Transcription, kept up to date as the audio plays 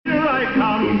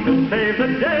crew to save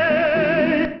the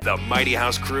day. The Mighty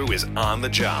House crew is on the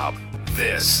job.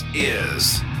 This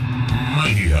is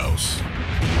Mighty House.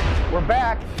 We're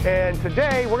back, and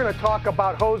today we're going to talk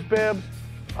about hose bibs,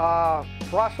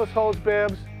 frostless hose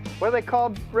bibs. What are they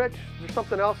called, Rich? Is there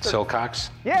something else? Silcox?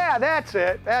 Yeah, that's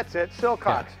it. Silcox.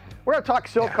 Yeah. We're going to talk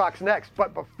Silcox next,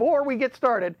 but before we get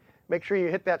started, make sure you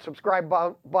hit that subscribe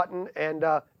button and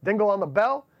dingle on the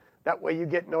bell. That way you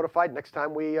get notified next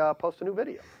time we post a new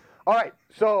video. All right,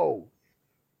 so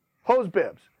hose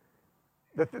bibs.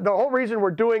 The whole reason we're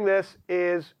doing this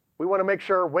is we want to make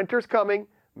sure winter's coming.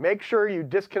 Make sure you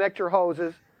disconnect your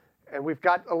hoses, and we've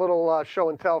got a little show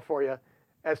and tell for you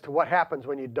as to what happens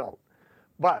when you don't.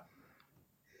 But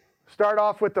start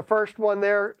off with the first one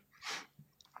there.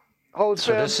 Hose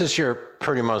So bib. this is your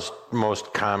pretty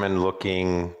most common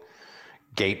looking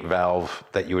gate valve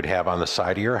that you would have on the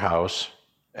side of your house,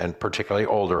 and particularly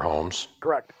older homes.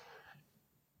 Correct.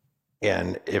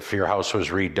 And if your house was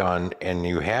redone and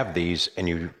you have these, and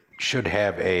you should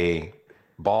have a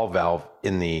ball valve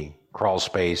in the crawl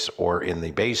space or in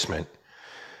the basement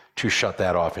to shut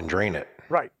that off and drain it.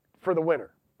 Right, for the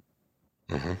winter.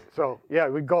 So yeah,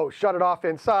 we go shut it off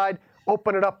inside,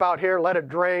 open it up out here, let it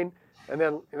drain, and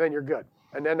then you're good.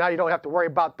 And then now you don't have to worry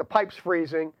about the pipes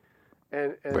freezing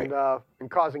and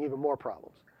causing even more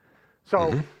problems.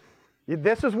 So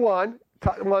this is one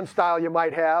style you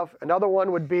might have. Another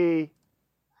one would be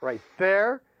right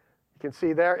there. You can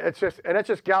see there. It's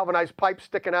just galvanized pipe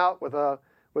sticking out with a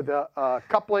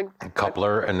coupling.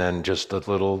 Coupler, and then just a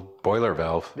little boiler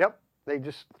valve. Yep, they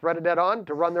just threaded that on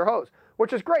to run their hose,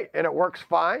 which is great, and it works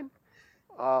fine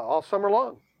all summer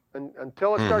long. And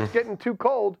until it starts getting too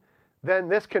cold, then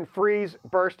this can freeze,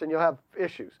 burst, and you'll have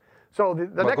issues. So the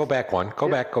Well, next. go back one. Go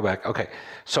back. Okay.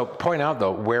 So point out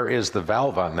though, where is the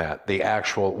valve on that?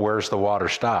 Where's the water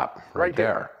stop? Right here.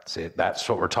 there. See, that's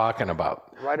what we're talking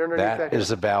about. Right underneath that That here. is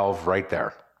the valve right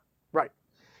there. Right.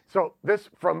 So this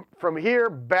from here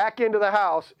back into the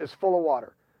house is full of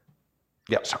water.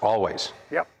 Yes, always.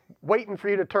 Yep. Waiting for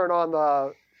you to turn on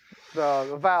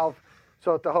the valve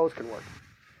so that the hose can work.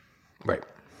 Right.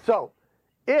 So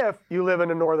if you live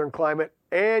in a northern climate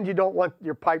and you don't want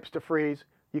your pipes to freeze,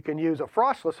 you can use a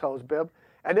frostless hose bib.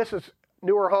 And this is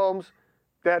newer homes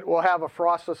that will have a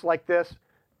frostless like this,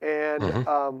 and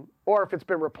or if it's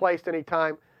been replaced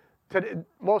anytime.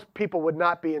 Most people would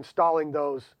not be installing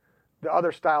the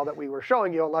other style that we were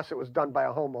showing you unless it was done by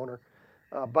a homeowner.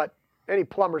 But any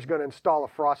plumber's going to install a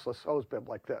frostless hose bib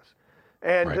like this.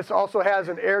 And this also has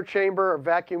an air chamber, a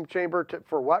vacuum chamber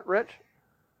for what, Rich?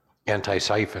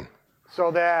 Anti-siphon. So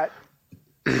that,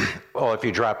 Well, if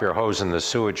you drop your hose in the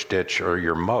sewage ditch or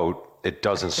your moat, it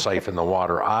doesn't siphon the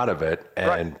water out of it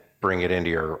and bring it into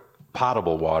your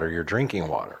potable water, your drinking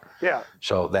water. yeah,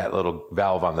 So that little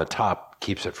valve on the top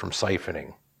keeps it from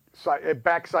siphoning.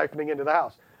 back siphoning into the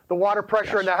house. The water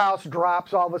pressure in the house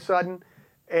drops all of a sudden,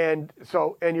 and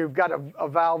you've got a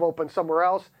valve open somewhere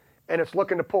else, and it's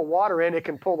looking to pull water in. It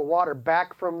can pull the water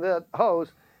back from the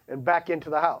hose and back into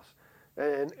the house.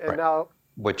 And now,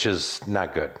 Which is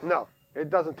not good. no, it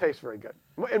doesn't taste very good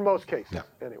in most cases, No.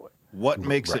 anyway. What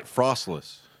makes it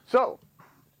frostless? So,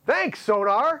 thanks,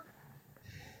 Sonar.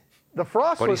 The What'd he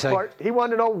frostless say? part, he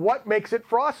wanted to know what makes it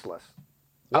frostless.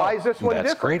 Why is this one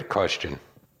That's a different? great question.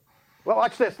 Well,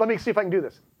 watch this. Let me see if I can do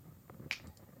this.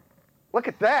 Look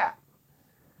at that.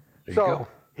 There you So go.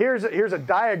 here's a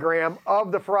diagram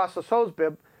of the frostless hose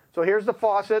bib. So here's the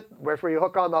faucet, where you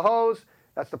hook on the hose.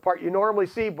 That's the part you normally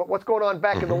see. But what's going on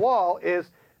back in the wall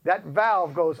is that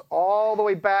valve goes all the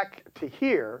way back to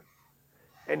here.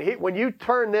 And when you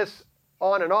turn this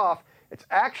on and off, it's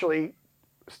actually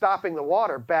stopping the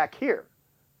water back here.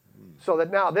 So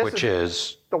that now this Which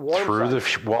is the warm through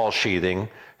side. the wall sheathing,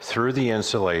 through the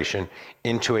insulation,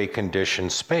 into a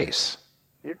conditioned space.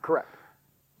 You're correct.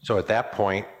 So at that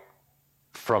point,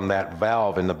 from that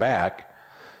valve in the back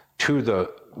to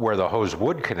where the hose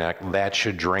would connect, that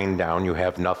should drain down. You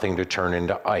have nothing to turn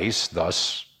into ice,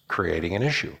 thus creating an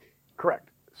issue. Correct.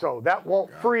 So that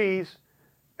won't freeze,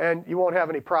 and you won't have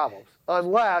any problems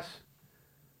unless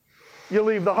you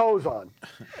leave the hose on.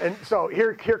 And so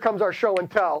here comes our show and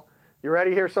tell. You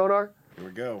ready here, Sonar? Here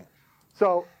we go.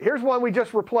 So here's one we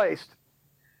just replaced,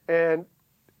 and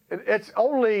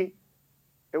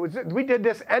we did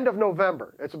this end of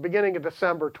November. It's the beginning of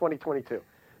December 2022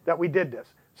 that we did this.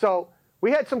 So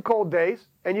we had some cold days,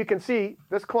 and you can see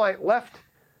this client left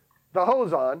the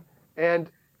hose on,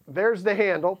 and there's the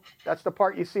handle. That's the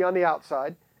part you see on the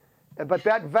outside. But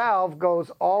that valve goes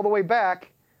all the way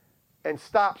back and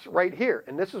stops right here.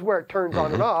 And this is where it turns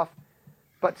on and off.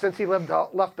 But since he left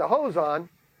the hose on,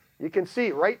 you can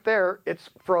see right there it's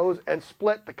froze and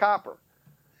split the copper.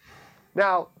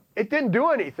 Now, it didn't do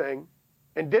anything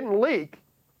and didn't leak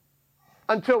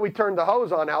until we turned the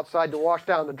hose on outside to wash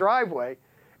down the driveway,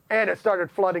 and it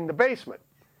started flooding the basement.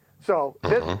 So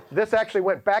this actually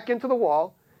went back into the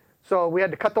wall. So we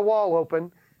had to cut the wall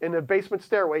open in the basement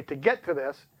stairway to get to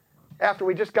this. After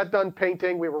we just got done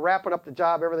painting, we were wrapping up the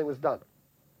job, everything was done.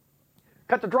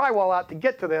 Cut the drywall out to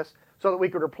get to this so that we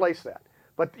could replace that.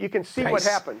 But you can see what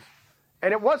happens.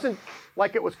 And it wasn't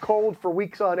like it was cold for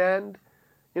weeks on end.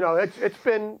 You know, it's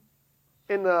been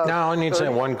in the... No, it needs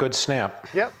that one good snap.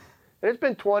 Yep. And it's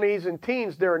been 20s and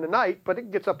teens during the night, but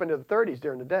it gets up into the 30s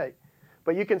during the day.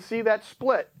 But you can see that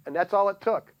split, and that's all it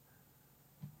took.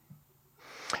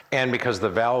 And because the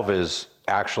valve is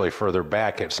actually further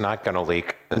back, it's not going to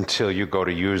leak until you go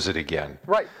to use it again.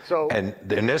 Right. So. And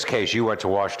in this case, you went to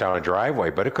wash down a driveway,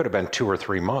 but it could have been 2 or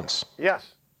 3 months.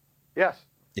 Yes. Yes.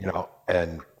 You know,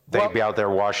 and they'd be out there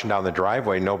washing down the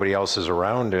driveway, nobody else is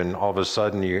around, and all of a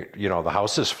sudden, you know, the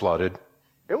house is flooded.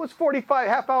 It was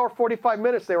 45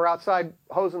 minutes they were outside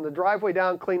hosing the driveway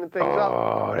down, cleaning things up.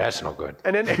 Oh, that's no good.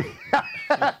 And then,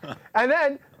 and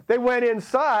then they went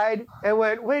inside and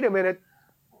went, wait a minute,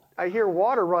 I hear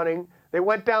water running. They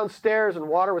went downstairs and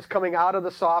water was coming out of the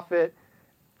soffit,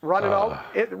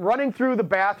 running through the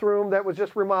bathroom that was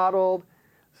just remodeled.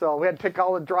 So we had to take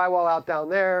all the drywall out down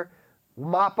there,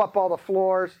 mop up all the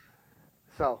floors.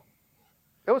 So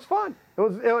it was fun. It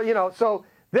was, you know, so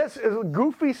this is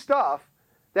goofy stuff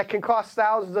that can cost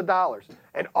thousands of dollars.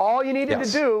 And all you needed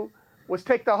to do was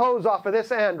take the hose off of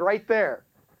this end right there.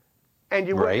 And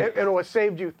it would have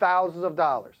saved you thousands of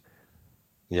dollars.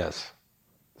 Yes.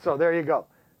 So there you go.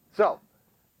 So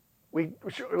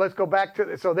let's go back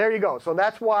to, so there you go. So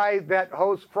that's why that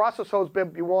hose, frostless hose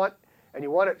bib you want, and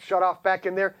you want it shut off back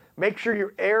in there. Make sure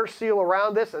your air seal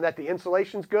around this and that the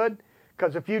insulation's good.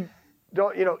 Because if you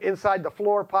don't, you know, inside the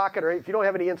floor pocket, or if you don't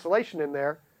have any insulation in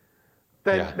there,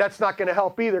 then that's not going to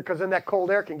help either, because then that cold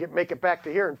air can make it back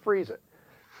to here and freeze it.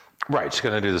 Right, it's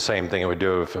going to do the same thing it would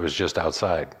do if it was just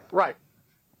outside. Right.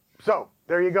 So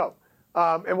there you go.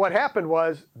 And what happened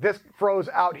was this froze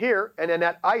out here, and then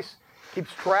that ice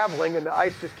keeps traveling, and the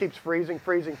ice just keeps freezing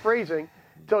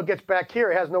until it gets back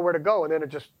here. It has nowhere to go, and then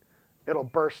it'll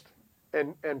burst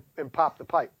and pop the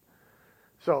pipe.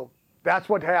 So that's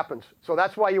what happens. So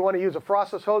that's why you want to use a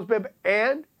frostless hose bib,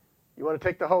 and you want to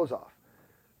take the hose off.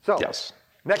 So yes.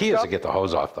 Next key is up, to get the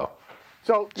hose off, though.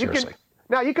 So you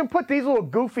can put these little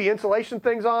goofy insulation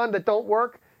things on that don't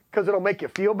work because it'll make you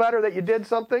feel better that you did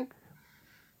something,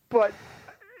 but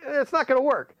it's not going to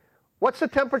work. What's the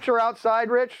temperature outside,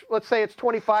 Rich? Let's say it's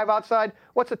 25 outside.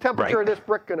 What's the temperature of this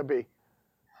brick going to be?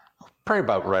 Probably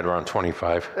about right around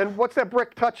 25. And what's that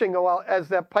brick touching as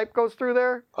that pipe goes through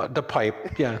there? The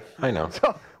pipe, yeah, I know.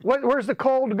 So where's the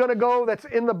cold going to go that's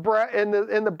in the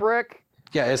brick?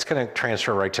 Yeah, it's going to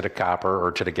transfer right to the copper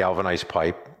or to the galvanized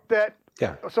pipe.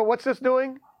 So what's this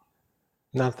doing?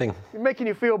 Nothing. It's making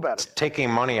you feel better. It's taking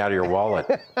money out of your wallet.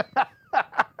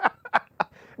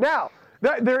 Now,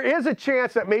 there is a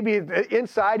chance that maybe the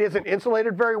inside isn't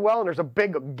insulated very well, and there's a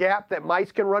big gap that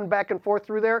mice can run back and forth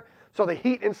through there. So the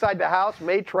heat inside the house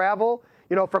may travel,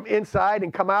 you know, from inside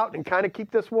and come out and kind of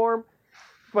keep this warm.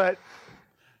 But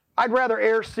I'd rather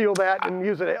air seal that and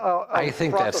use it. I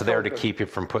think that's there to keep you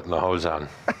from putting the hose on.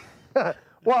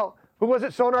 Well, who was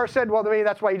it? Sonar said, well, to me,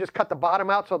 that's why you just cut the bottom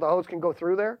out so the hose can go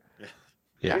through there.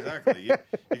 Yeah. Exactly.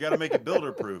 You got to make it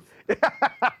builder proof.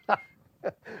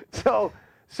 So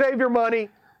save your money.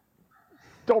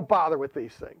 Don't bother with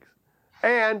these things.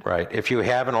 And right. If you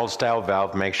have an old style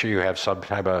valve, make sure you have some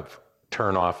type of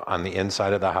turn off on the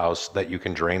inside of the house that you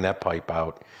can drain that pipe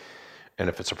out. And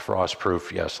if it's a frost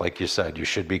proof, yes, like you said, you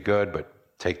should be good, but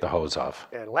take the hose off.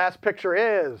 And last picture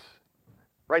is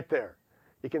right there.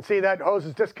 You can see that hose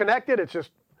is disconnected. It's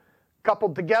just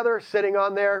coupled together, sitting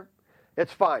on there.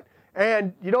 It's fine.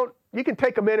 And you can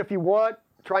take them in if you want,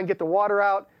 try and get the water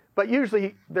out. But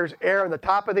usually there's air on the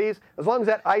top of these. As long as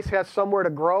that ice has somewhere to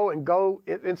grow and go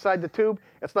inside the tube,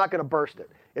 it's not going to burst it.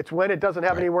 It's when it doesn't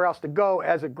have anywhere else to go,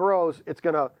 as it grows, it's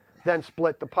going to then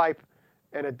split the pipe,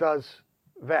 and it does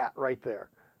that right there.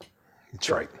 That's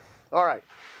right. All right.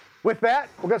 With that,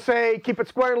 we're going to say keep it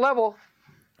square and level.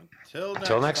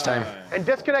 Until next time. And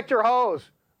disconnect your hose,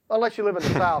 unless you live in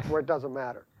the South where it doesn't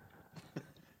matter.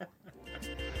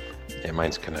 Yeah,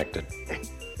 mine's connected.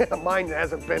 Mine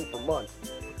hasn't been for months.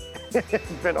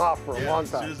 It's been off for a long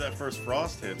time. As soon as that first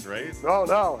frost hits, right? Oh,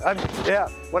 no.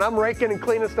 When I'm raking and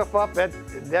cleaning stuff up,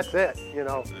 that's it, you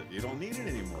know. You don't need it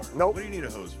anymore. Nope. What do you need a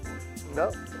hose for?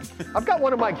 No. I've got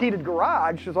one in my heated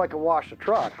garage so I can wash the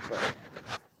truck. But,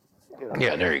 you know.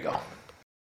 Yeah, there you go.